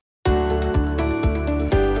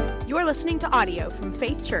listening to audio from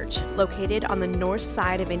Faith Church, located on the north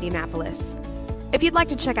side of Indianapolis. If you'd like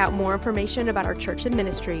to check out more information about our church and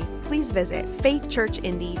ministry, please visit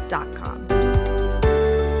faithchurchindy.com.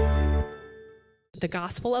 The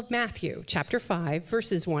Gospel of Matthew, chapter 5,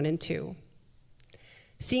 verses 1 and 2.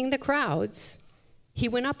 Seeing the crowds, he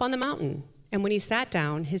went up on the mountain, and when he sat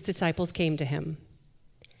down, his disciples came to him.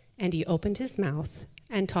 And he opened his mouth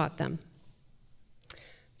and taught them.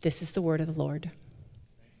 This is the word of the Lord.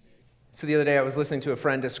 So the other day I was listening to a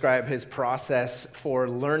friend describe his process for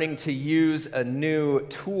learning to use a new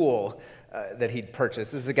tool that he'd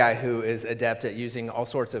purchased. This is a guy who is adept at using all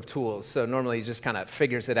sorts of tools, so normally he just kind of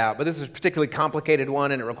figures it out. But this is a particularly complicated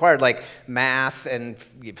one, and it required like math and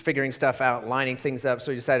figuring stuff out, lining things up,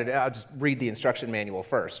 so he decided, I'll just read the instruction manual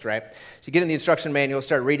first, right? So you get in the instruction manual,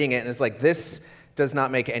 start reading it, and it's like, this does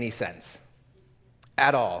not make any sense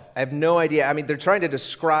at all. I have no idea. I mean, they're trying to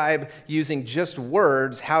describe using just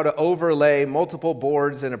words how to overlay multiple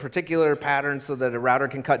boards in a particular pattern so that a router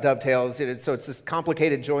can cut dovetails. So it's this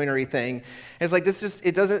complicated joinery thing. And it's like,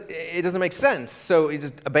 it doesn't make sense. So he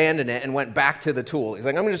just abandoned it and went back to the tool. He's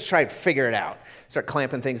like, I'm going to just try to figure it out. Start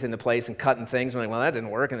clamping things into place and cutting things. I'm like, well, that didn't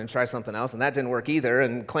work. And then try something else. And that didn't work either.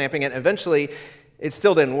 And clamping it. And eventually, it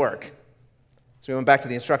still didn't work. So we went back to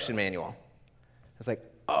the instruction manual. I was like,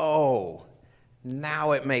 oh,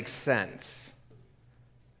 now it makes sense,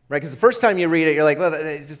 right? Because the first time you read it, you're like, well,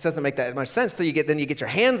 it just doesn't make that much sense. So you get your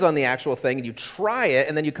hands on the actual thing, and you try it,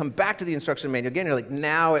 and then you come back to the instruction manual again. You're like,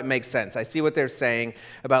 now it makes sense. I see what they're saying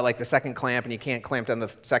about like the second clamp, and you can't clamp down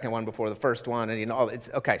the second one before the first one, and it's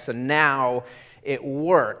okay. So now it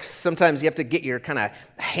works. Sometimes you have to get your kind of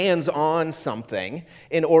hands on something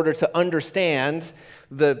in order to understand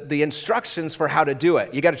the instructions for how to do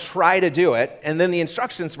it. You got to try to do it, and then the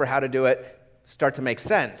instructions for how to do it start to make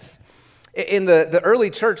sense. In the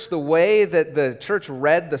early church, the way that the church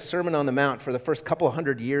read the Sermon on the Mount for the first couple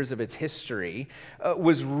hundred years of its history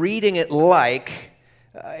was reading it like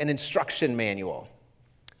an instruction manual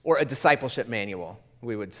or a discipleship manual,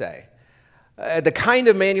 we would say. The kind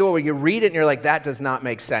of manual where you read it and you're like, that does not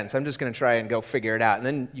make sense. I'm just going to try and go figure it out. And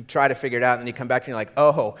then you try to figure it out, and then you come back and you're like,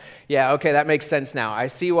 oh, yeah, okay, that makes sense now. I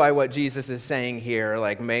see why what Jesus is saying here,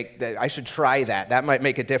 I should try that. That might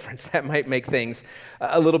make a difference. That might make things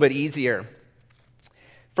a little bit easier.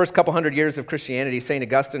 First couple hundred years of Christianity, St.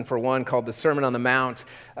 Augustine, for one, called the Sermon on the Mount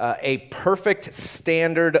a perfect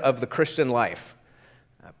standard of the Christian life.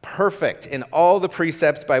 Perfect in all the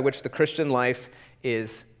precepts by which the Christian life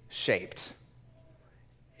is shaped.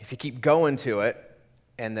 If you keep going to it,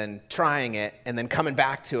 and then trying it, and then coming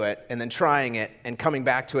back to it, and then trying it, and coming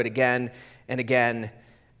back to it again, and again,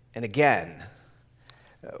 and again.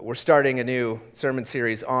 We're starting a new sermon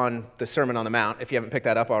series on the Sermon on the Mount, if you haven't picked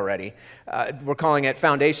that up already. We're calling it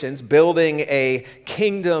Foundations, Building a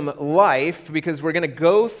Kingdom Life, because we're going to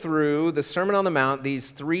go through the Sermon on the Mount, these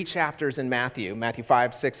 3 chapters in Matthew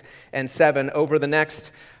 5, 6, and 7, over the next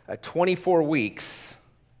 24 weeks.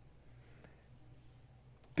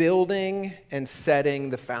 Building and setting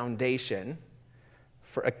the foundation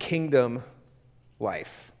for a kingdom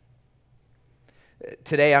life.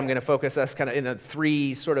 Today I'm going to focus us kind of in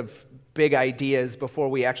 3 sort of big ideas before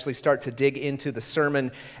we actually start to dig into the sermon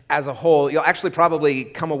as a whole. You'll actually probably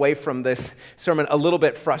come away from this sermon a little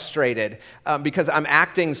bit frustrated because I'm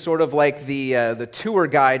acting sort of like the tour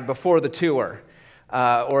guide before the tour.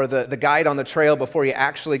 Or the guide on the trail before you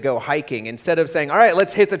actually go hiking. Instead of saying, all right,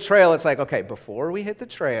 let's hit the trail, it's like, okay, before we hit the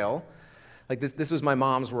trail, like this was my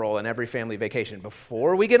mom's role in every family vacation.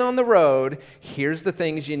 Before we get on the road, here's the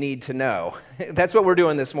things you need to know. That's what we're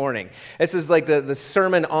doing this morning. This is like the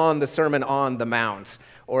Sermon on the Mount,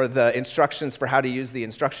 or the instructions for how to use the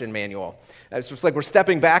instruction manual. So it's like we're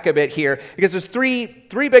stepping back a bit here, because there's three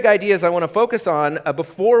big ideas I want to focus on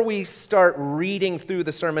before we start reading through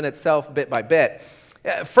the sermon itself bit by bit.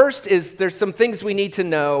 First is there's some things we need to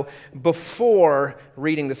know before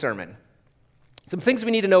reading the sermon. Some things we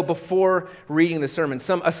need to know before reading the sermon.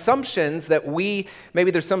 Some assumptions that maybe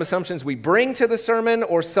there's some assumptions we bring to the sermon,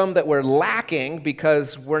 or some that we're lacking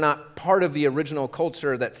because we're not part of the original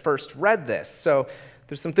culture that first read this. So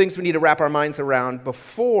there's some things we need to wrap our minds around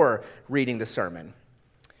before reading the sermon.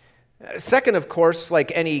 Second, of course,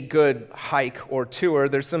 like any good hike or tour,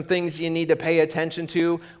 there's some things you need to pay attention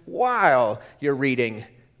to while you're reading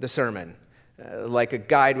the sermon. Like a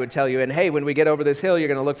guide would tell you, and hey, when we get over this hill, you're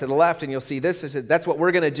going to look to the left and you'll see this. That's what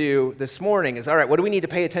we're going to do this morning is, all right, what do we need to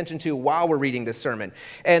pay attention to while we're reading this sermon?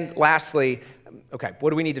 And lastly, okay, what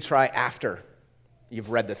do we need to try after you've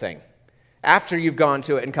read the thing? After you've gone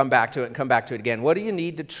to it and come back to it and come back to it again, what do you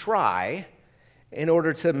need to try in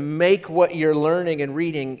order to make what you're learning and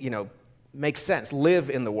reading, make sense, live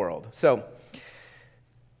in the world. So,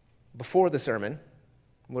 before the sermon,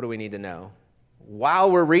 what do we need to know? While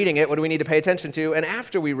we're reading it, what do we need to pay attention to? And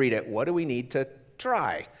after we read it, what do we need to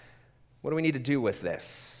try? What do we need to do with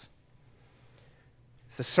this?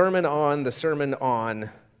 It's the Sermon on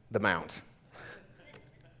the Mount.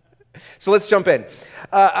 So let's jump in.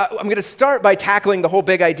 I'm going to start by tackling the whole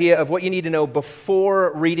big idea of what you need to know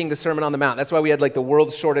before reading the Sermon on the Mount. That's why we had like the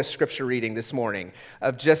world's shortest scripture reading this morning,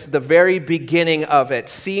 of just the very beginning of it.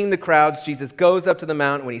 Seeing the crowds, Jesus goes up to the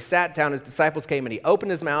mountain. When he sat down, his disciples came and he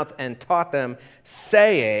opened his mouth and taught them,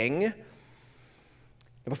 saying...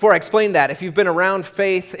 Before I explain that, if you've been around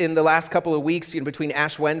faith in the last couple of weeks, between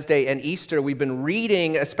Ash Wednesday and Easter, we've been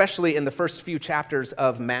reading, especially in the first few chapters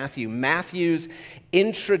of Matthew, Matthew's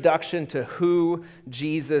introduction to who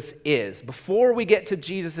Jesus is. Before we get to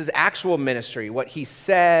Jesus' actual ministry, what he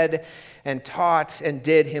said and taught and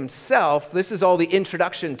did himself, this is all the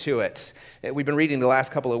introduction to it. We've been reading the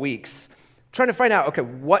last couple of weeks, trying to find out, okay,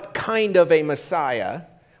 what kind of a Messiah,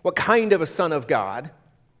 what kind of a Son of God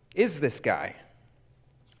is this guy?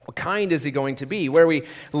 What kind is he going to be? Where we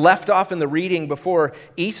left off in the reading before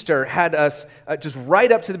Easter had us just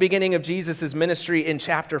right up to the beginning of Jesus' ministry in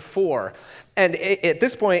chapter 4. And at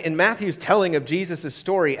this point in Matthew's telling of Jesus'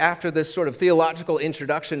 story, after this sort of theological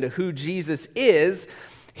introduction to who Jesus is,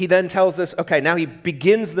 he then tells us, okay, now he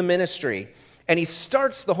begins the ministry. And he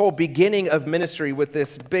starts the whole beginning of ministry with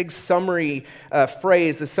this big summary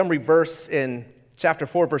phrase, this summary verse in chapter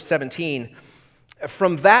 4, verse 17.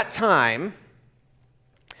 From that time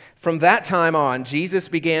on, Jesus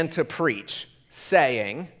began to preach,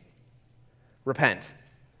 saying, repent,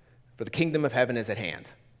 for the kingdom of heaven is at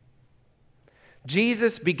hand.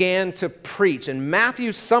 Jesus began to preach, and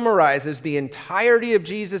Matthew summarizes the entirety of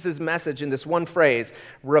Jesus' message in this one phrase,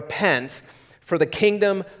 repent, for the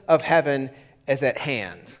kingdom of heaven is at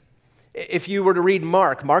hand. If you were to read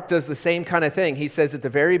Mark does the same kind of thing. He says at the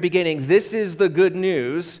very beginning, this is the good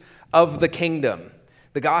news of the kingdom.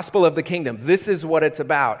 The gospel of the kingdom. This is what it's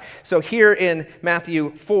about. So here in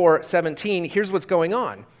Matthew 4:17, here's what's going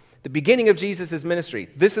on. The beginning of Jesus' ministry.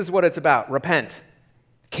 This is what it's about. Repent.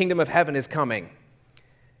 The kingdom of heaven is coming.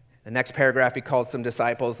 The next paragraph, he calls some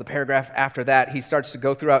disciples. The paragraph after that, he starts to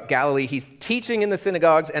go throughout Galilee. He's teaching in the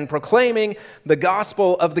synagogues and proclaiming the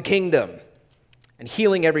gospel of the kingdom and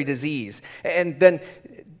healing every disease. And then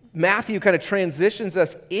Matthew kind of transitions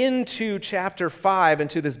us into chapter 5,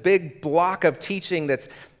 into this big block of teaching that's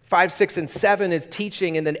 5, 6, and 7 is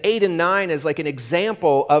teaching, and then 8 and 9 is like an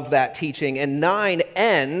example of that teaching. And 9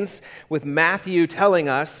 ends with Matthew telling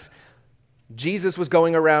us Jesus was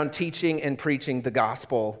going around teaching and preaching the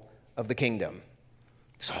gospel of the kingdom.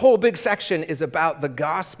 This whole big section is about the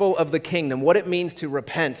gospel of the kingdom, what it means to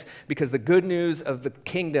repent, because the good news of the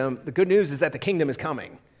kingdom, the good news is that the kingdom is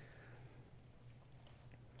coming.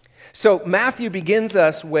 So Matthew begins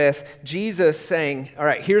us with Jesus saying, all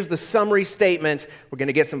right, here's the summary statement. We're going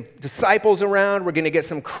to get some disciples around. We're going to get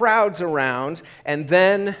some crowds around. And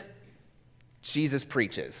then Jesus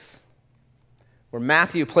preaches. Where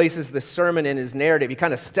Matthew places the sermon in his narrative, he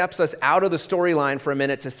kind of steps us out of the storyline for a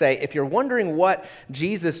minute to say, if you're wondering what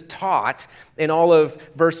Jesus taught in all of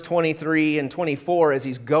verse 23 and 24 as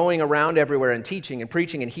he's going around everywhere and teaching and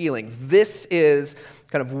preaching and healing, this is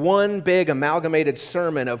kind of one big amalgamated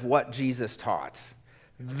sermon of what Jesus taught.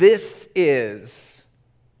 This is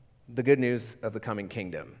the good news of the coming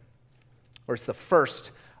kingdom. Or it's the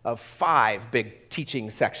first of 5 big teaching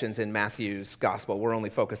sections in Matthew's gospel. We're only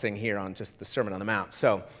focusing here on just the Sermon on the Mount.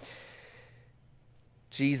 So,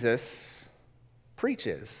 Jesus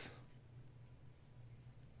preaches.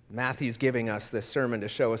 Matthew's giving us this sermon to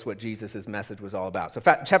show us what Jesus' message was all about. So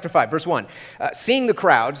chapter 5, verse 1. Seeing the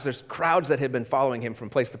crowds, there's crowds that had been following him from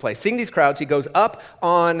place to place. Seeing these crowds, he goes up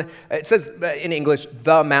on, it says in English,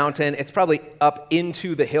 the mountain. It's probably up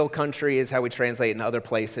into the hill country is how we translate in other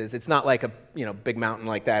places. It's not like a big mountain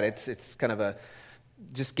like that. It's kind of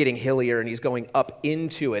just getting hillier, and he's going up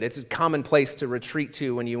into it. It's a common place to retreat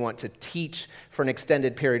to when you want to teach for an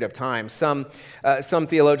extended period of time. Some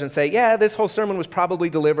theologians say, yeah, this whole sermon was probably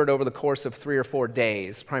delivered over the course of 3 or 4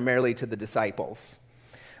 days, primarily to the disciples.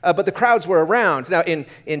 But the crowds were around. Now, in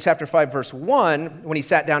chapter 5, verse 1, when he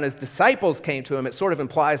sat down, his disciples came to him. It sort of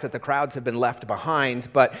implies that the crowds have been left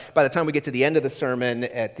behind. But by the time we get to the end of the sermon,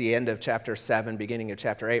 at the end of chapter 7, beginning of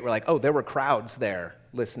chapter 8, we're like, oh, there were crowds there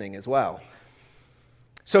listening as well.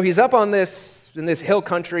 So he's up in this hill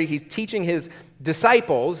country. He's teaching his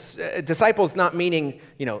disciples. Disciples not meaning,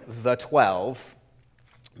 the 12.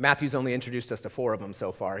 Matthew's only introduced us to 4 of them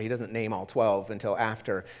so far. He doesn't name all 12 until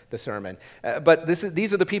after the sermon. But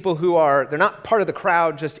these are the people who they're not part of the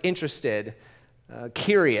crowd, just interested.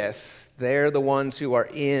 curious. They're the ones who are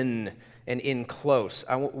in and in close.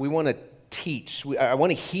 We want to teach. I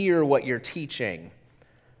want to hear what you're teaching.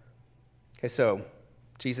 Okay, so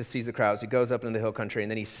Jesus sees the crowds. He goes up into the hill country, and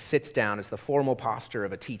then he sits down. It's the formal posture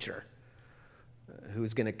of a teacher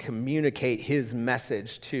who's going to communicate his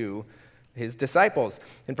message to his disciples.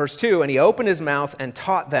 In verse 2, and he opened his mouth and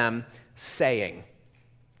taught them, saying.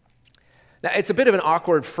 Now, it's a bit of an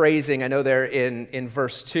awkward phrasing, I know there in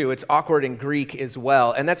verse 2. It's awkward in Greek as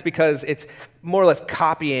well, and that's because it's more or less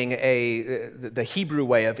copying the Hebrew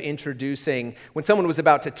way of introducing. When someone was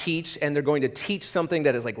about to teach, and they're going to teach something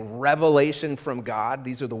that is like revelation from God,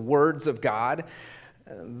 these are the words of God,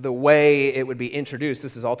 the way it would be introduced,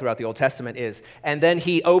 this is all throughout the Old Testament, is, and then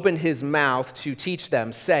he opened his mouth to teach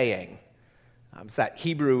them, saying. It's that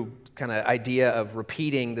Hebrew kind of idea of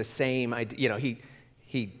repeating the same idea.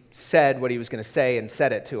 He said what he was going to say and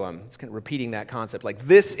said it to him. It's kind of repeating that concept. Like,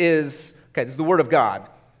 this is the Word of God.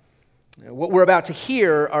 What we're about to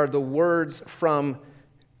hear are the words from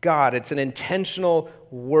God. It's an intentional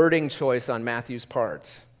wording choice on Matthew's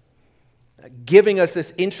part, giving us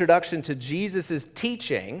this introduction to Jesus'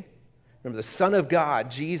 teaching. Remember, the Son of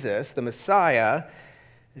God, Jesus, the Messiah,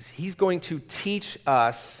 he's going to teach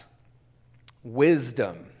us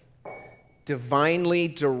wisdom, divinely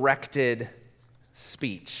directed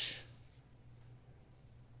speech.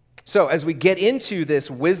 So as we get into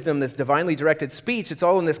this wisdom, this divinely directed speech, it's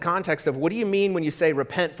all in this context of, what do you mean when you say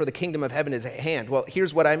repent for the kingdom of heaven is at hand? Well,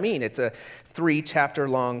 here's what I mean. It's a 3-chapter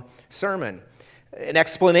long sermon, an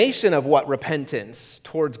explanation of what repentance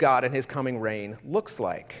towards God and his coming reign looks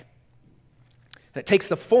like. And it takes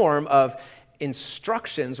the form of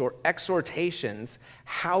instructions or exhortations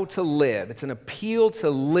how to live. It's an appeal to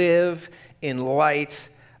live in light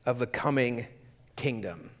of the coming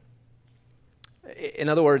kingdom. In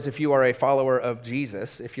other words, if you are a follower of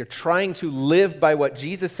Jesus, if you're trying to live by what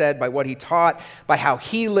Jesus said, by what he taught, by how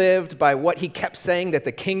he lived, by what he kept saying, that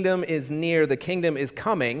the kingdom is near, the kingdom is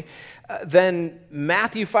coming, then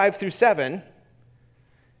Matthew 5 through 7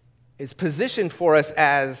 is positioned for us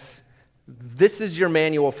as, this is your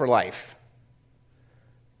manual for life.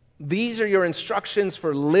 These are your instructions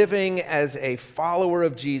for living as a follower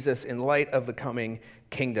of Jesus in light of the coming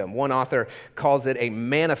kingdom. One author calls it a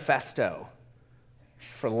manifesto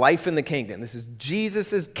for life in the kingdom. This is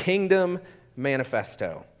Jesus' kingdom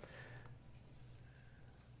manifesto.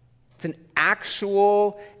 It's an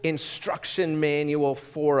actual instruction manual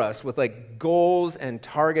for us with like goals and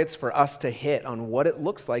targets for us to hit on what it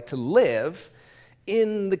looks like to live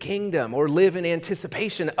in the kingdom or live in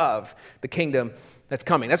anticipation of the kingdom that's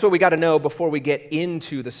coming. That's what we got to know before we get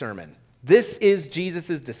into the sermon. This is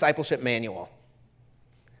Jesus' discipleship manual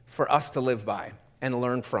for us to live by and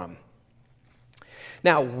learn from.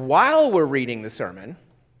 Now, while we're reading the sermon,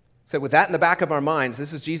 so with that in the back of our minds,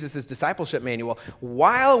 this is Jesus' discipleship manual.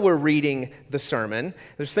 While we're reading the sermon,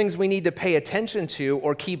 there's things we need to pay attention to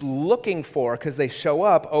or keep looking for because they show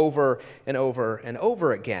up over and over and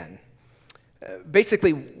over again.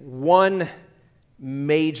 Basically, one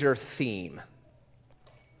major theme.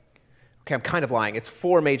 Okay, I'm kind of lying. It's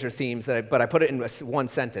 4 major themes, but I put it in one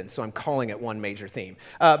sentence, so I'm calling it one major theme.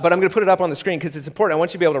 But I'm going to put it up on the screen because it's important. I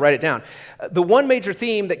want you to be able to write it down. The one major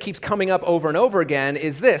theme that keeps coming up over and over again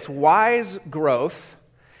is this: wise growth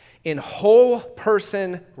in whole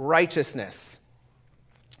person righteousness,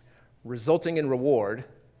 resulting in reward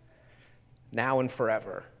now and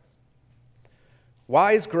forever.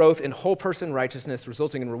 Wise growth in whole person righteousness,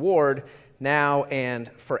 resulting in reward now and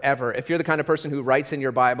forever. If you're the kind of person who writes in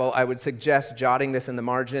your Bible, I would suggest jotting this in the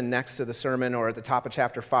margin next to the sermon or at the top of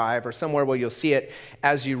chapter 5 or somewhere where you'll see it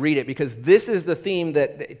as you read it, because this is the theme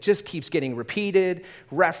that it just keeps getting repeated,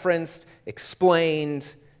 referenced,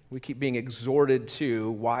 explained. We keep being exhorted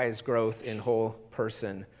to wise growth in whole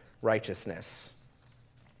person righteousness.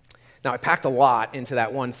 Now, I packed a lot into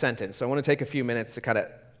that one sentence, so I want to take a few minutes to kind of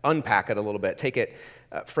unpack it a little bit, take it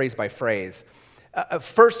phrase by phrase.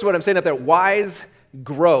 First, what I'm saying up there, wise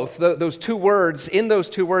growth, those 2 words, in those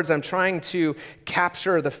 2 words, I'm trying to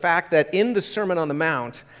capture the fact that in the Sermon on the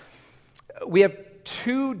Mount, we have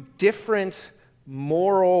 2 different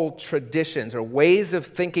moral traditions or ways of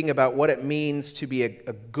thinking about what it means to be a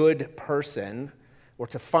good person or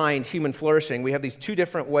to find human flourishing. We have these 2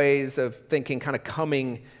 different ways of thinking kind of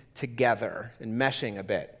coming together and meshing a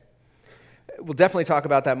bit. We'll definitely talk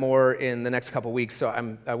about that more in the next couple weeks, so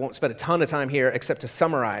I won't spend a ton of time here except to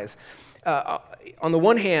summarize. On the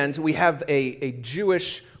one hand, we have a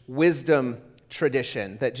Jewish wisdom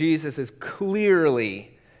tradition that Jesus is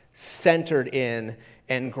clearly centered in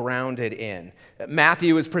and grounded in.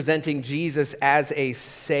 Matthew is presenting Jesus as a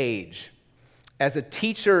sage, as a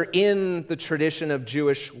teacher in the tradition of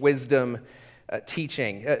Jewish wisdom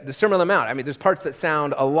teaching. The Sermon on the Mount, I mean, there's parts that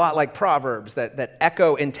sound a lot like Proverbs, that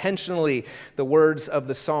echo intentionally the words of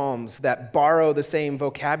the Psalms, that borrow the same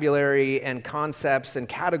vocabulary and concepts and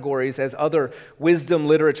categories as other wisdom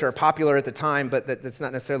literature popular at the time, but that's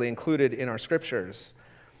not necessarily included in our scriptures.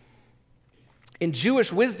 In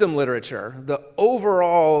Jewish wisdom literature, the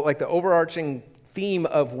overarching theme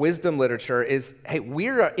of wisdom literature is, hey,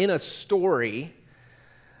 we're in a story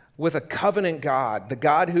with a covenant God, the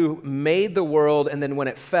God who made the world and then when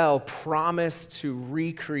it fell, promised to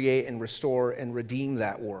recreate and restore and redeem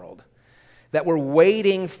that world. That we're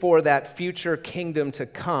waiting for that future kingdom to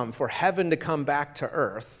come, for heaven to come back to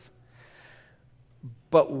earth.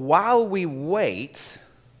 But while we're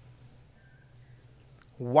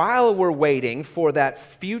waiting for that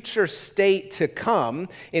future state to come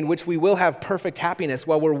in which we will have perfect happiness,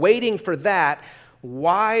 while we're waiting for that,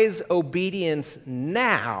 wise obedience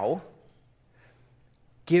now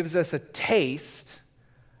gives us a taste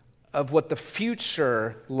of what the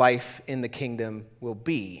future life in the kingdom will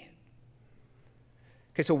be.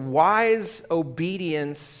 Okay, so wise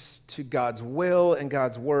obedience to God's will and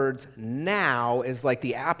God's words now is like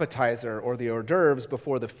the appetizer or the hors d'oeuvres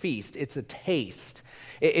before the feast. It's a taste.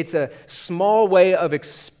 It's a small way of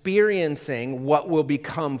experiencing what will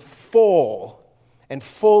become full and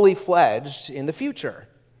fully fledged in the future.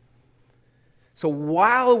 So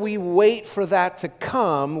while we wait for that to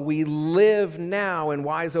come, we live now in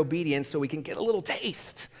wise obedience so we can get a little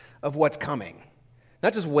taste of what's coming.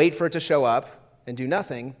 Not just wait for it to show up and do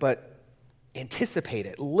nothing, but anticipate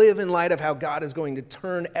it. Live in light of how God is going to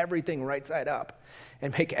turn everything right side up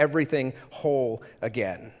and make everything whole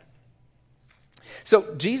again.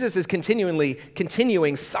 So Jesus is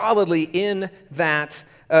continuing solidly in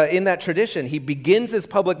that tradition. He begins his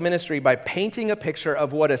public ministry by painting a picture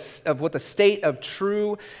of what the state of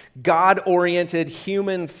true God-oriented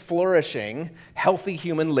human flourishing, healthy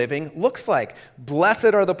human living looks like.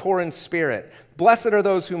 Blessed are the poor in spirit. Blessed are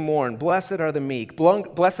those who mourn. Blessed are the meek.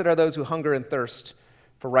 Blessed are those who hunger and thirst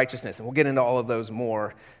for righteousness. And we'll get into all of those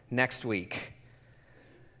more next week.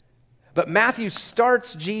 But Matthew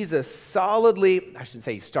starts Jesus solidly, I shouldn't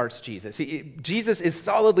say he starts Jesus. Jesus is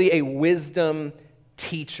solidly a wisdom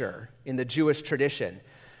teacher in the Jewish tradition.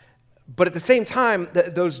 But at the same time,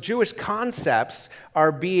 those Jewish concepts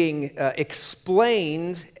are being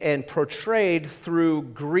explained and portrayed through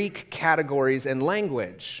Greek categories and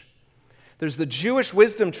language. There's the Jewish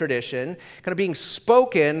wisdom tradition kind of being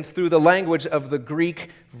spoken through the language of the Greek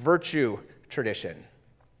virtue tradition.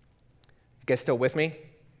 You guys still with me?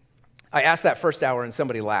 I asked that first hour and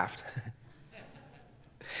somebody laughed.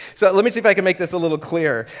 So let me see if I can make this a little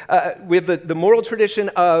clearer. We have the moral tradition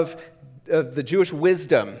of the Jewish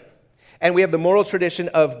wisdom, and we have the moral tradition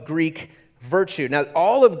of Greek virtue. Now,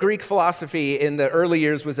 all of Greek philosophy in the early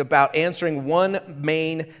years was about answering one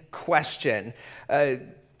main question.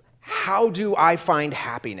 How do I find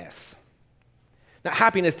happiness? Now,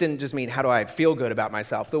 happiness didn't just mean how do I feel good about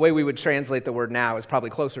myself. The way we would translate the word now is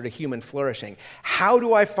probably closer to human flourishing. How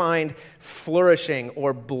do I find flourishing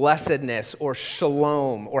or blessedness or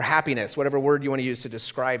shalom or happiness, whatever word you want to use to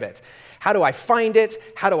describe it? How do I find it?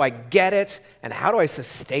 How do I get it? And how do I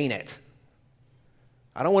sustain it?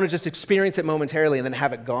 I don't want to just experience it momentarily and then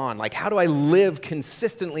have it gone. Like, how do I live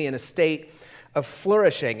consistently in a state of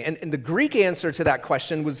flourishing? And the Greek answer to that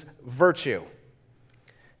question was virtue.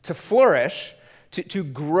 To flourish, to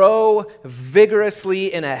grow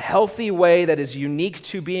vigorously in a healthy way that is unique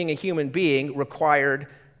to being a human being required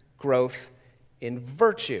growth in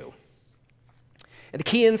virtue. And the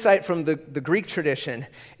key insight from the Greek tradition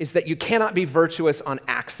is that you cannot be virtuous on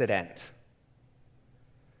accident.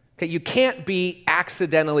 Okay, you can't be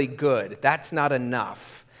accidentally good. That's not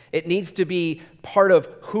enough. It needs to be part of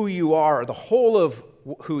who you are, the whole of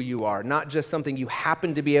who you are, not just something you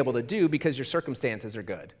happen to be able to do because your circumstances are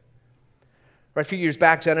good. Right, a few years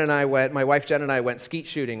back, my wife Jen and I went skeet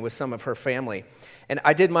shooting with some of her family. And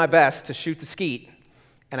I did my best to shoot the skeet,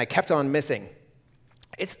 and I kept on missing.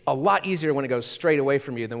 It's a lot easier when it goes straight away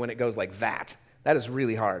from you than when it goes like that. That is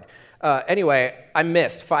really hard. Anyway, I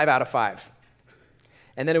missed 5 out of 5.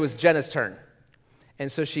 And then it was Jenna's turn. And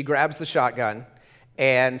so she grabs the shotgun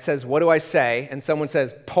and says, "What do I say?" And someone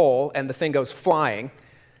says, "Pull," and the thing goes flying.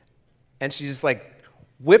 And she just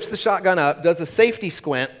whips the shotgun up, does a safety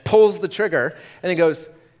squint, pulls the trigger, and then goes,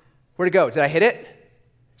 "Where'd it go? Did I hit it?"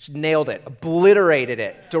 She nailed it, obliterated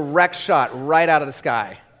it, direct shot right out of the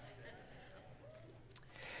sky.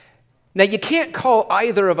 Now, you can't call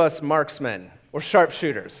either of us marksmen or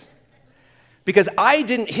sharpshooters because I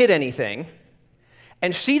didn't hit anything,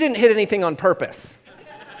 and she didn't hit anything on purpose.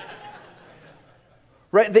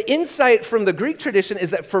 right? The insight from the Greek tradition is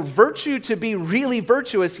that for virtue to be really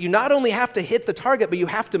virtuous, you not only have to hit the target, but you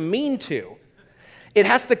have to mean to. It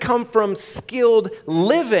has to come from skilled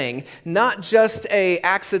living, not just a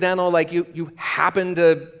accidental, like you happen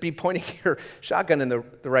to be pointing your shotgun in the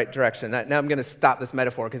right direction. Now I'm going to stop this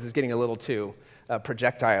metaphor because it's getting a little too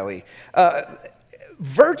projectile-y.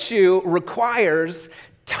 Virtue requires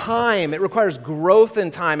time. It requires growth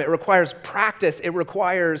in time. It requires practice. It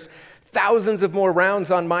requires thousands of more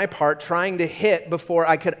rounds on my part trying to hit before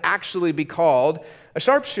I could actually be called a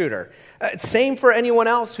sharpshooter. Same for anyone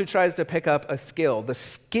else who tries to pick up a skill. The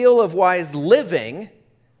skill of wise living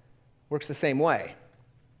works the same way.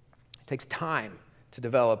 It takes time to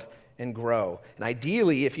develop and grow. And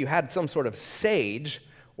ideally, if you had some sort of sage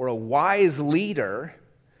or a wise leader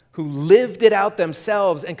who lived it out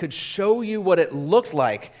themselves and could show you what it looked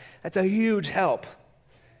like, that's a huge help.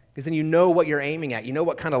 Because then you know what you're aiming at. You know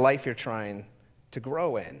what kind of life you're trying to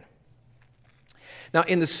grow in. Now,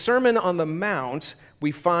 in the Sermon on the Mount,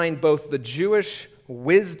 we find both the Jewish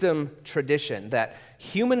wisdom tradition that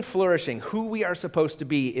human flourishing, who we are supposed to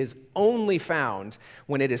be, is only found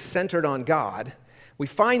when it is centered on God. We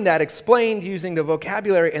find that explained using the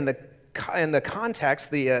vocabulary and the context,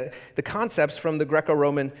 the concepts from the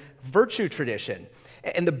Greco-Roman virtue tradition.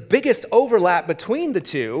 And the biggest overlap between the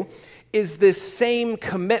two is this same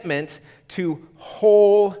commitment to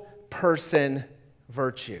whole person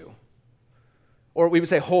virtue. Or we would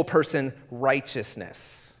say whole person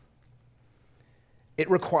righteousness. It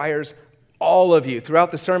requires all of you.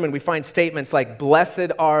 Throughout the sermon, we find statements like,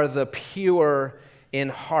 "Blessed are the pure in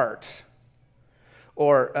heart,"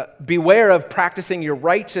 or "Beware of practicing your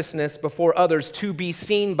righteousness before others to be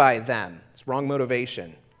seen by them." It's wrong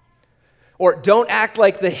motivation. Or "Don't act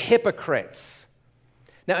like the hypocrites."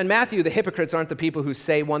 Now, in Matthew, the hypocrites aren't the people who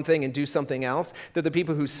say one thing and do something else. They're the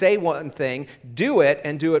people who say one thing, do it,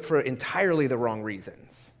 and do it for entirely the wrong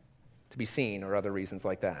reasons, to be seen or other reasons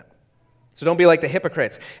like that. So don't be like the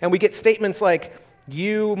hypocrites. And we get statements like,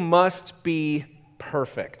 "You must be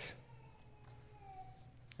perfect,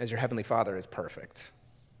 as your heavenly Father is perfect."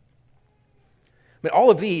 I mean,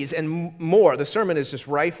 all of these and more, the sermon is just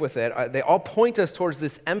rife with it. They all point us towards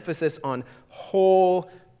this emphasis on whole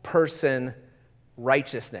person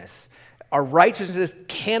righteousness. Our righteousness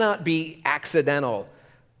cannot be accidental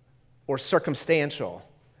or circumstantial.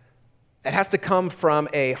 It has to come from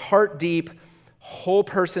a heart-deep,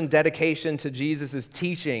 whole-person dedication to Jesus'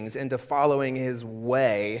 teachings and to following his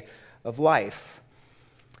way of life.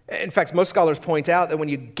 In fact, most scholars point out that when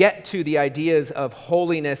you get to the ideas of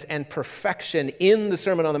holiness and perfection in the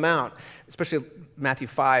Sermon on the Mount, especially Matthew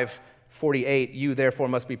 5:48, "You therefore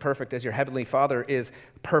must be perfect as your heavenly Father is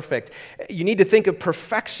perfect." You need to think of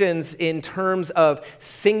perfections in terms of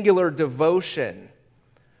singular devotion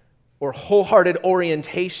or wholehearted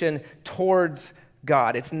orientation towards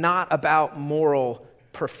God. It's not about moral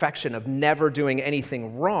perfection of never doing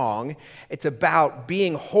anything wrong. It's about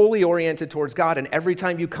being wholly oriented towards God, and every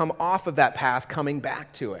time you come off of that path, coming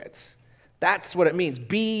back to it. That's what it means.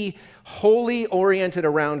 Be wholly oriented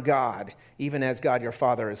around God, even as God your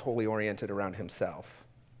Father is wholly oriented around himself.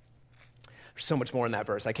 There's so much more in that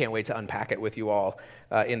verse. I can't wait to unpack it with you all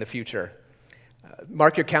in the future.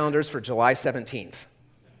 Mark your calendars for July 17th.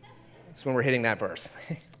 That's when we're hitting that verse.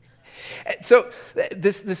 So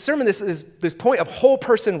this sermon, this point of whole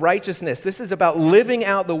person righteousness, this is about living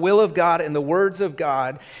out the will of God and the words of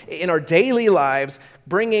God in our daily lives,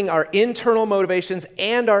 bringing our internal motivations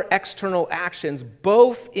and our external actions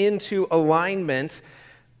both into alignment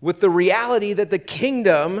with the reality that the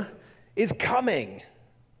kingdom is coming,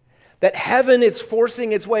 that heaven is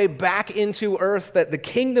forcing its way back into earth, that the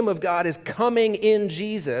kingdom of God is coming in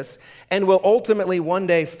Jesus and will ultimately one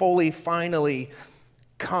day fully, finally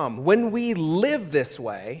come. When we live this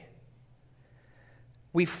way,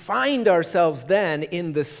 we find ourselves then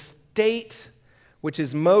in the state which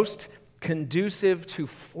is most conducive to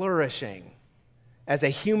flourishing as a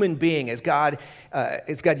human being, as God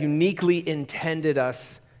uniquely intended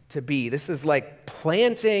us to be. This is like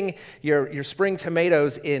planting your spring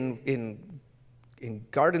tomatoes in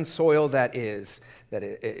garden soil that is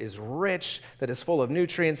rich, that is full of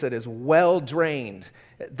nutrients, that is well drained.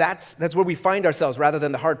 That's where we find ourselves rather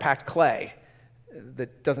than the hard-packed clay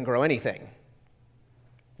that doesn't grow anything.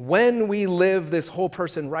 When we live this whole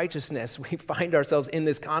person righteousness, we find ourselves in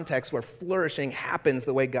this context where flourishing happens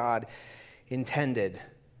the way God intended.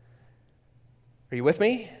 Are you with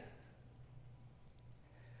me?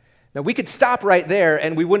 Now, we could stop right there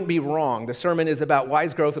and we wouldn't be wrong. The sermon is about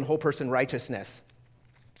wise growth and whole person righteousness.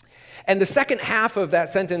 And the second half of that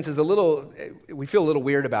sentence is we feel a little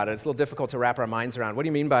weird about it. It's a little difficult to wrap our minds around. What do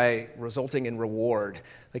you mean by resulting in reward?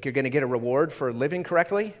 Like you're going to get a reward for living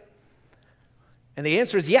correctly? And the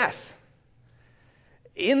answer is yes.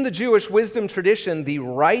 In the Jewish wisdom tradition, the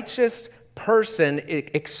righteous person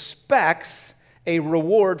expects a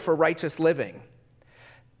reward for righteous living.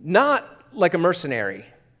 Not like a mercenary,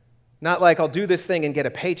 not like I'll do this thing and get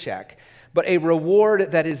a paycheck, but a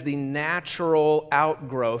reward that is the natural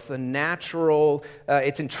outgrowth,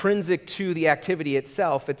 it's intrinsic to the activity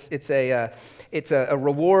itself. It's a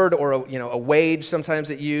reward or a wage, sometimes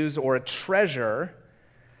it's used, or a treasure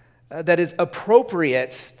that is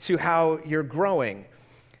appropriate to how you're growing.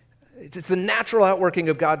 It's the natural outworking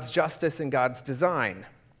of God's justice and God's design.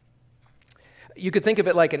 You could think of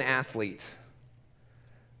it like an athlete.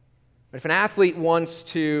 If an athlete wants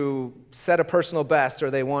to set a personal best,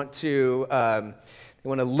 or they want to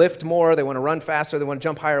lift more, they want to run faster, they want to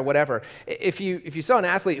jump higher, whatever. If you saw an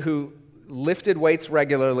athlete who lifted weights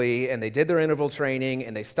regularly, and they did their interval training,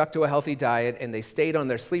 and they stuck to a healthy diet, and they stayed on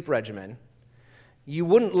their sleep regimen, you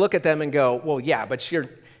wouldn't look at them and go, well, yeah, but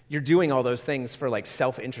you're doing all those things for like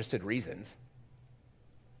self-interested reasons,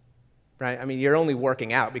 right? I mean, you're only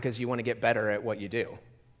working out because you want to get better at what you do.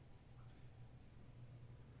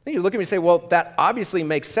 Then you look at me and say, well, that obviously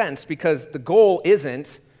makes sense because the goal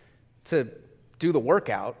isn't to do the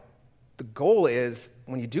workout. The goal is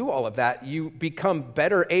when you do all of that, you become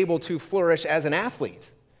better able to flourish as an athlete.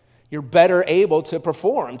 You're better able to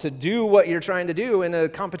perform, to do what you're trying to do in a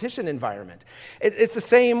competition environment. It's the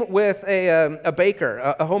same with a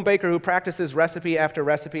baker, a home baker who practices recipe after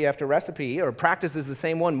recipe after recipe, or practices the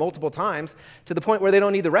same one multiple times to the point where they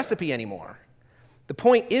don't need the recipe anymore. The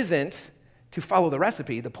point isn't to follow the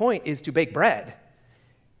recipe. The point is to bake bread.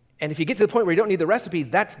 And if you get to the point where you don't need the recipe,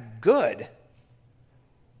 that's good.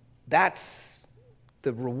 That's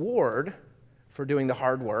the reward for doing the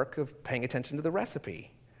hard work of paying attention to the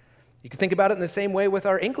recipe. You can think about it in the same way with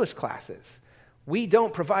our English classes. We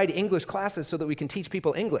don't provide English classes so that we can teach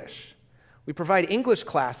people English. We provide English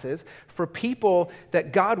classes for people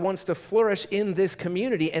that God wants to flourish in this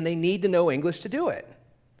community, and they need to know English to do it.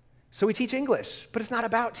 So we teach English, but it's not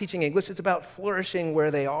about teaching English. It's about flourishing where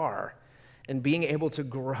they are and being able to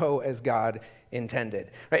grow as God intended.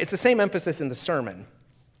 Right? It's the same emphasis in the sermon.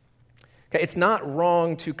 Okay, it's not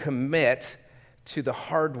wrong to commit to the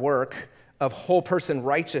hard work of whole person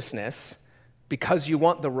righteousness because you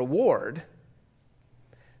want the reward,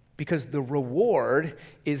 because the reward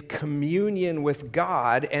is communion with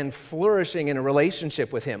God and flourishing in a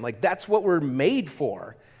relationship with Him. Like that's what we're made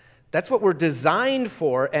for. That's what we're designed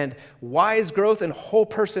for, and wise growth and whole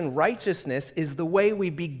person righteousness is the way we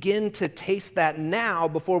begin to taste that now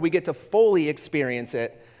before we get to fully experience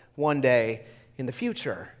it one day in the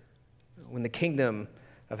future when the kingdom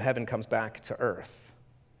of heaven comes back to earth.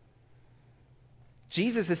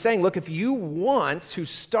 Jesus is saying, look, if you want to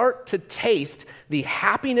start to taste the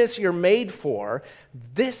happiness you're made for,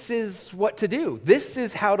 this is what to do. This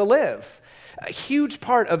is how to live. A huge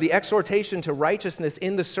part of the exhortation to righteousness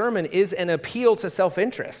in the sermon is an appeal to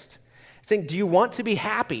self-interest. Saying, do you want to be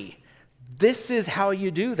happy? This is how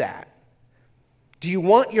you do that. Do you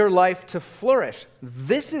want your life to flourish?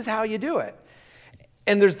 This is how you do it.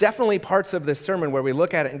 And there's definitely parts of this sermon where we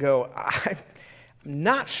look at it and go, I'm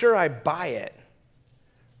not sure I buy it.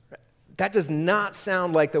 That does not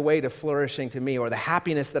sound like the way to flourishing to me or the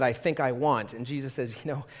happiness that I think I want. And Jesus says,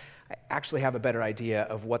 I actually have a better idea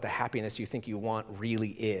of what the happiness you think you want really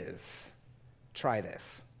is. Try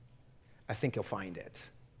this. I think you'll find it.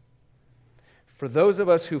 For those of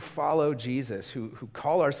us who follow Jesus, who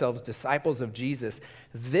call ourselves disciples of Jesus,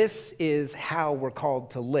 this is how we're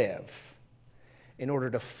called to live in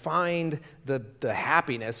order to find the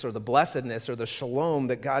happiness or the blessedness or the shalom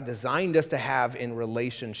that God designed us to have in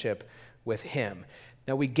relationship with Him.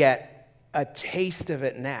 Now we get a taste of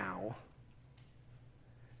it now,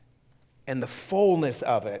 and the fullness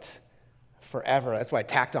of it forever. That's why I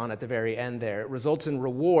tacked on at the very end there. It results in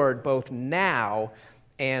reward both now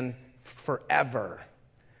and forever.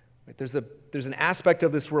 There's an aspect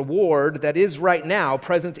of this reward that is right now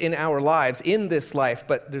present in our lives, in this life,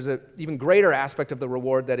 but there's an even greater aspect of the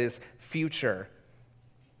reward that is future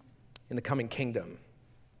in the coming kingdom.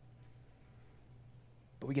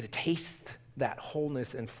 But we get to taste that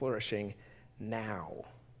wholeness and flourishing now.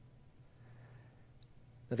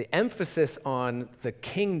 Now, the emphasis on the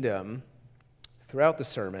kingdom throughout the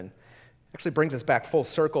sermon actually brings us back full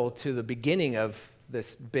circle to the beginning of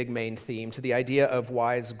this big main theme, to the idea of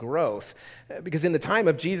wise growth. Because in the time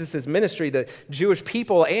of Jesus' ministry, the Jewish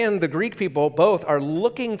people and the Greek people both are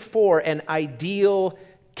looking for an ideal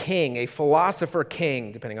king, a philosopher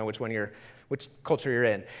king, depending on which culture you're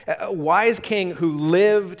in. A wise king who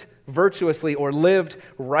lived virtuously or lived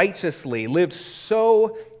righteously, lived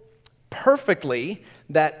so perfectly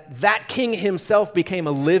that that king himself became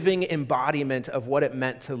a living embodiment of what it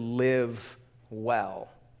meant to live well.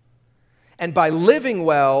 And by living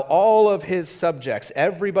well, all of his subjects,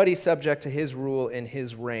 everybody subject to his rule and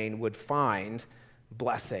his reign, would find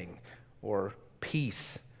blessing or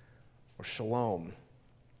peace or shalom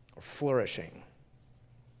or flourishing.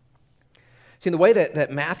 See, in the way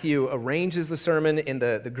that Matthew arranges the sermon in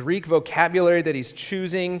the Greek vocabulary that he's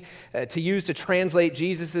choosing to use to translate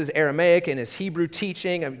Jesus' Aramaic and his Hebrew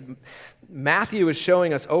teaching, Matthew is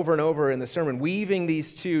showing us over and over in the sermon, weaving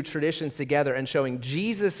these two traditions together and showing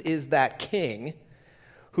Jesus is that king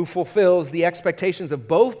who fulfills the expectations of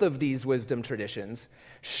both of these wisdom traditions,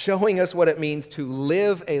 showing us what it means to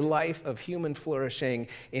live a life of human flourishing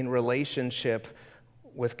in relationship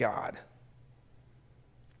with God.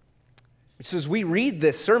 So as we read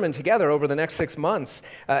this sermon together over the next 6 months,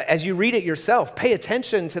 as you read it yourself, pay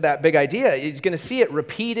attention to that big idea. You're going to see it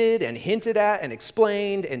repeated and hinted at and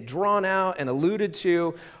explained and drawn out and alluded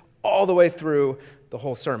to all the way through the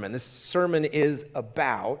whole sermon. This sermon is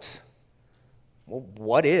about, well,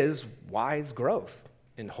 what is wise growth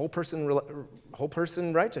in whole person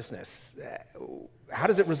righteousness? How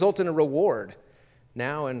does it result in a reward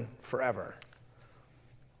now and forever?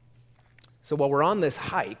 So while we're on this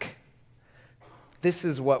hike, this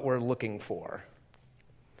is what we're looking for.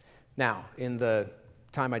 Now, in the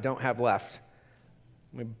time I don't have left,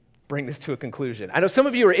 let me bring this to a conclusion. I know some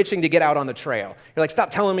of you are itching to get out on the trail. You're like,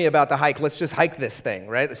 stop telling me about the hike. Let's just hike this thing,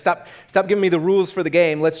 right? Stop giving me the rules for the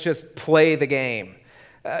game. Let's just play the game.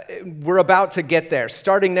 We're about to get there.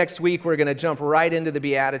 Starting next week, we're going to jump right into the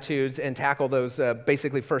Beatitudes and tackle those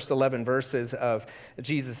basically first 11 verses of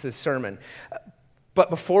Jesus' sermon. But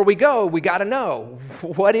before we go, we got to know,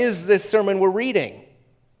 what is this sermon we're reading?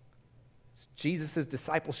 It's Jesus'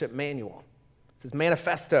 discipleship manual. It's his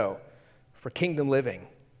manifesto for kingdom living.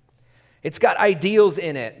 It's got ideals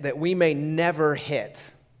in it that we may never hit,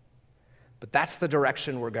 but that's the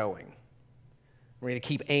direction we're going. We're going to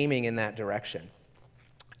keep aiming in that direction.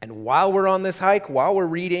 And while we're on this hike, while we're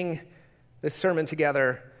reading this sermon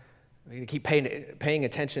together, we're going to keep paying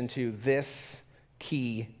attention to this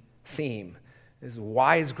key theme. Is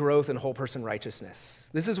wise growth and whole person righteousness.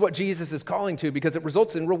 This is what Jesus is calling to because it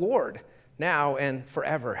results in reward now and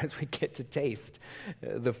forever as we get to taste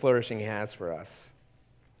the flourishing he has for us.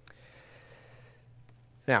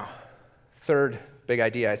 Now, third big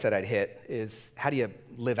idea I said I'd hit is, how do you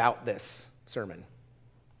live out this sermon?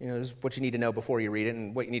 You know, there's what you need to know before you read it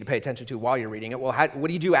and what you need to pay attention to while you're reading it. Well, what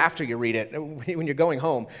do you do after you read it? When you're going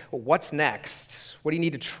home, well, what's next? What do you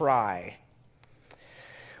need to try?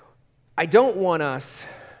 I don't want us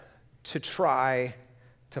to try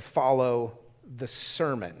to follow the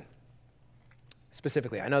sermon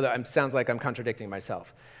specifically. I know that it sounds like I'm contradicting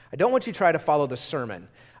myself. I don't want you to try to follow the sermon.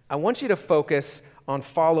 I want you to focus on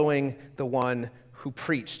following the one who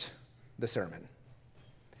preached the sermon.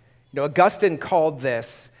 You know, Augustine called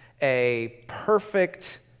this a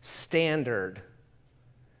perfect standard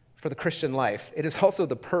for the Christian life. It is also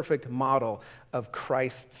the perfect model of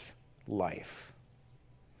Christ's life.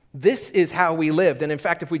 This is how we lived. And in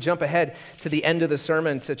fact, if we jump ahead to the end of the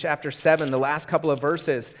sermon, to chapter 7, the last couple of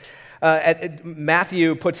verses,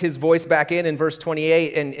 Matthew puts his voice back in verse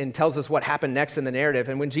 28 and tells us what happened next in the narrative.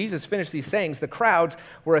 And when Jesus finished these sayings, the crowds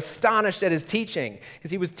were astonished at his teaching,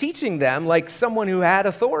 because he was teaching them like someone who had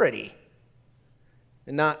authority,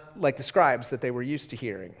 and not like the scribes that they were used to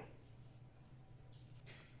hearing.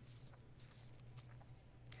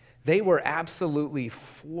 They were absolutely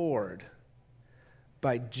floored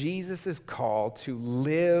by Jesus' call to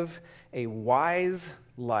live a wise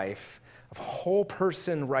life of whole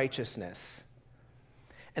person righteousness.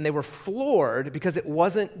 And they were floored because it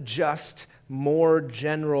wasn't just more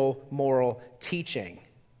general moral teaching.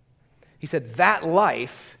 He said that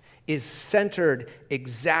life is centered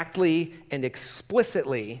exactly and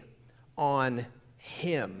explicitly on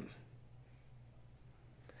him.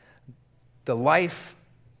 The life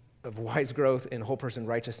of wise growth in whole person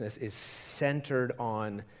righteousness is centered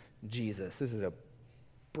on Jesus. This is a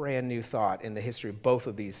brand new thought in the history of both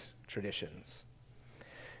of these traditions.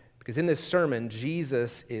 Because in this sermon,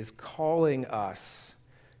 Jesus is calling us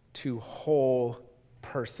to whole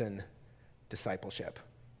person discipleship.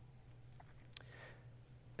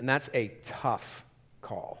 And that's a tough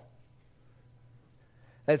call.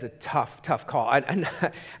 That is a tough call.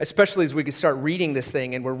 Especially as we can start reading this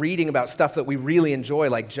thing and we're reading about stuff that we really enjoy,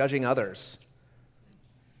 like judging others.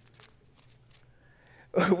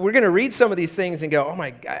 we're going to read some of these things and go, oh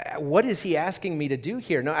my God, what is he asking me to do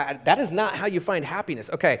here? No, that is not how you find happiness.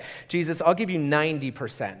 Okay, Jesus, I'll give you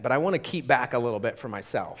 90%, but I want to keep back a little bit for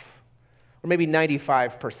myself. Or maybe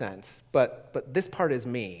 95%, but this part is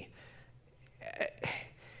me.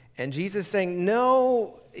 And Jesus is saying,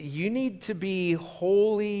 no, you need to be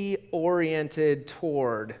wholly oriented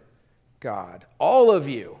toward God. All of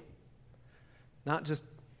you, not just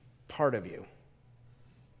part of you.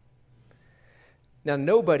 Now,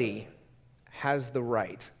 nobody has the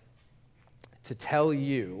right to tell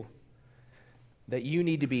you that you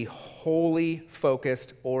need to be wholly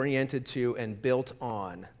focused, oriented to, and built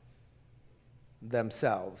on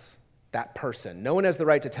themselves, that person. No one has the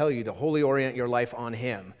right to tell you to wholly orient your life on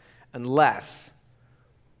him unless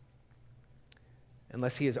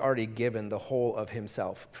he has already given the whole of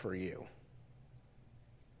himself for you.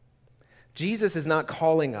 Jesus is not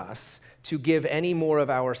calling us to give any more of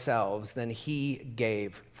ourselves than he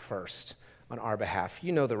gave first on our behalf.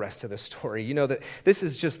 You know the rest of the story. You know that this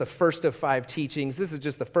is just the first of 5 teachings. This is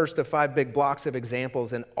just the first of 5 big blocks of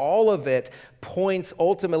examples, and all of it points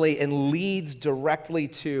ultimately and leads directly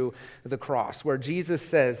to the cross, where Jesus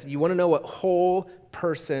says, you want to know what whole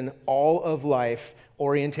person, all of life,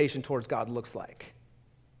 orientation towards God looks like?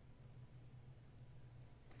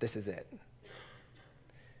 This is it.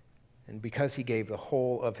 And because he gave the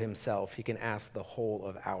whole of himself, he can ask the whole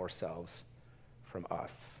of ourselves from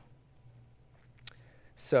us.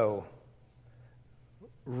 So,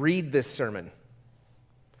 read this sermon.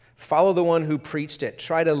 Follow the one who preached it.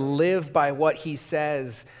 Try to live by what he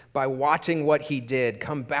says, by watching what he did.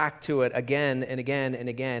 Come back to it again and again and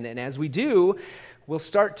again. And as we do, we'll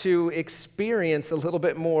start to experience a little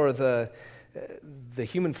bit more the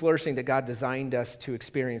human flourishing that God designed us to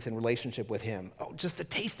experience in relationship with him. Oh, just a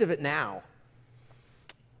taste of it now.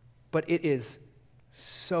 But it is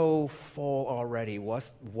so full already.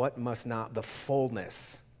 What must not the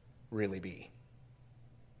fullness really be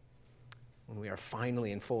when we are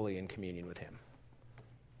finally and fully in communion with him?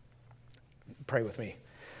 Pray with me.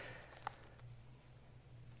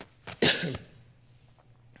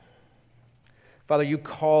 Father, you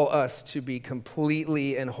call us to be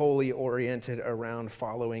completely and wholly oriented around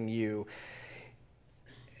following you.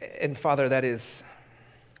 And Father, that is,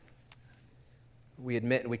 we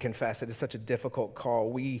admit and we confess, it is such a difficult call.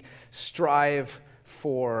 We strive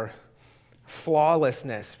for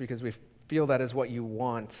flawlessness because we feel that is what you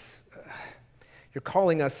want. You're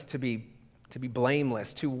calling us to be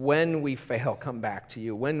blameless, to when we fail, come back to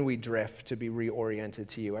you, when we drift, to be reoriented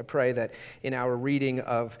to you. I pray that in our reading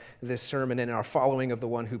of this sermon and our following of the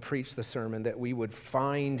one who preached the sermon, that we would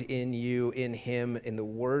find in you, in him, in the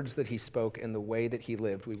words that he spoke, in the way that he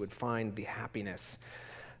lived, we would find the happiness,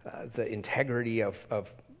 the integrity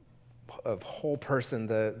of whole person,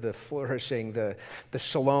 the flourishing, the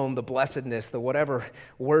shalom, the blessedness, the whatever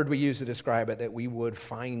word we use to describe it, that we would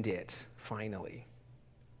find it finally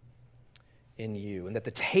in you, and that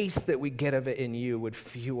the taste that we get of it in you would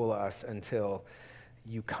fuel us until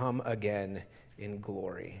you come again in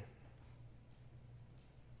glory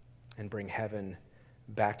and bring heaven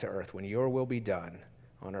back to earth, when your will be done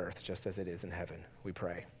on earth just as it is in heaven, we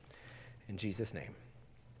pray. In Jesus' name,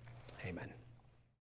 amen.